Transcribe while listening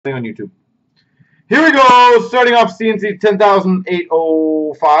on YouTube. Here we go. Starting off C&C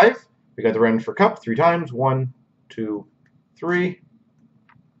 10,805. We got the randoms for cup 3 times. 1, 2, 3.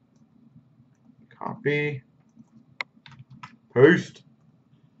 Copy. Paste.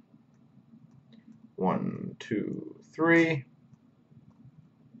 1, 2, 3.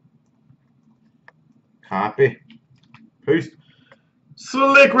 Copy. Paste.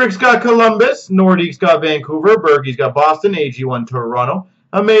 Slick Rick's got Columbus. Nordique's got Vancouver. Bergie's got Boston. AG1 Toronto.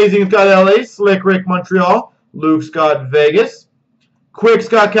 Amazing's got LA. Slick Rick Montreal. Luke's got Vegas. Quick's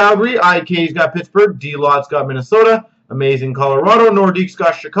got Calgary. IK's got Pittsburgh. D-Lot's got Minnesota. Amazing Colorado. Nordique's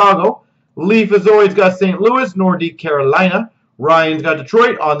got Chicago. Leafazoid's got St. Louis. Nordique Carolina. Ryan's got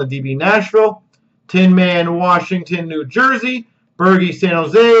Detroit. On the DB Nashville. Tin Man Washington, New Jersey. Bergie San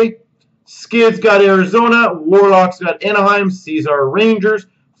Jose. Skid's got Arizona. Warlock's got Anaheim. Caesar Rangers.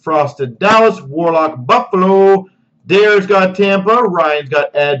 Frosted Dallas. Warlock Buffalo. Dare's got Tampa. Ryan's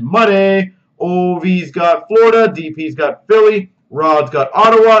got Edmonton. OV's got Florida. DP's got Philly. Rod's got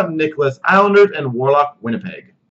Ottawa. Nicholas Islanders. And Warlock Winnipeg.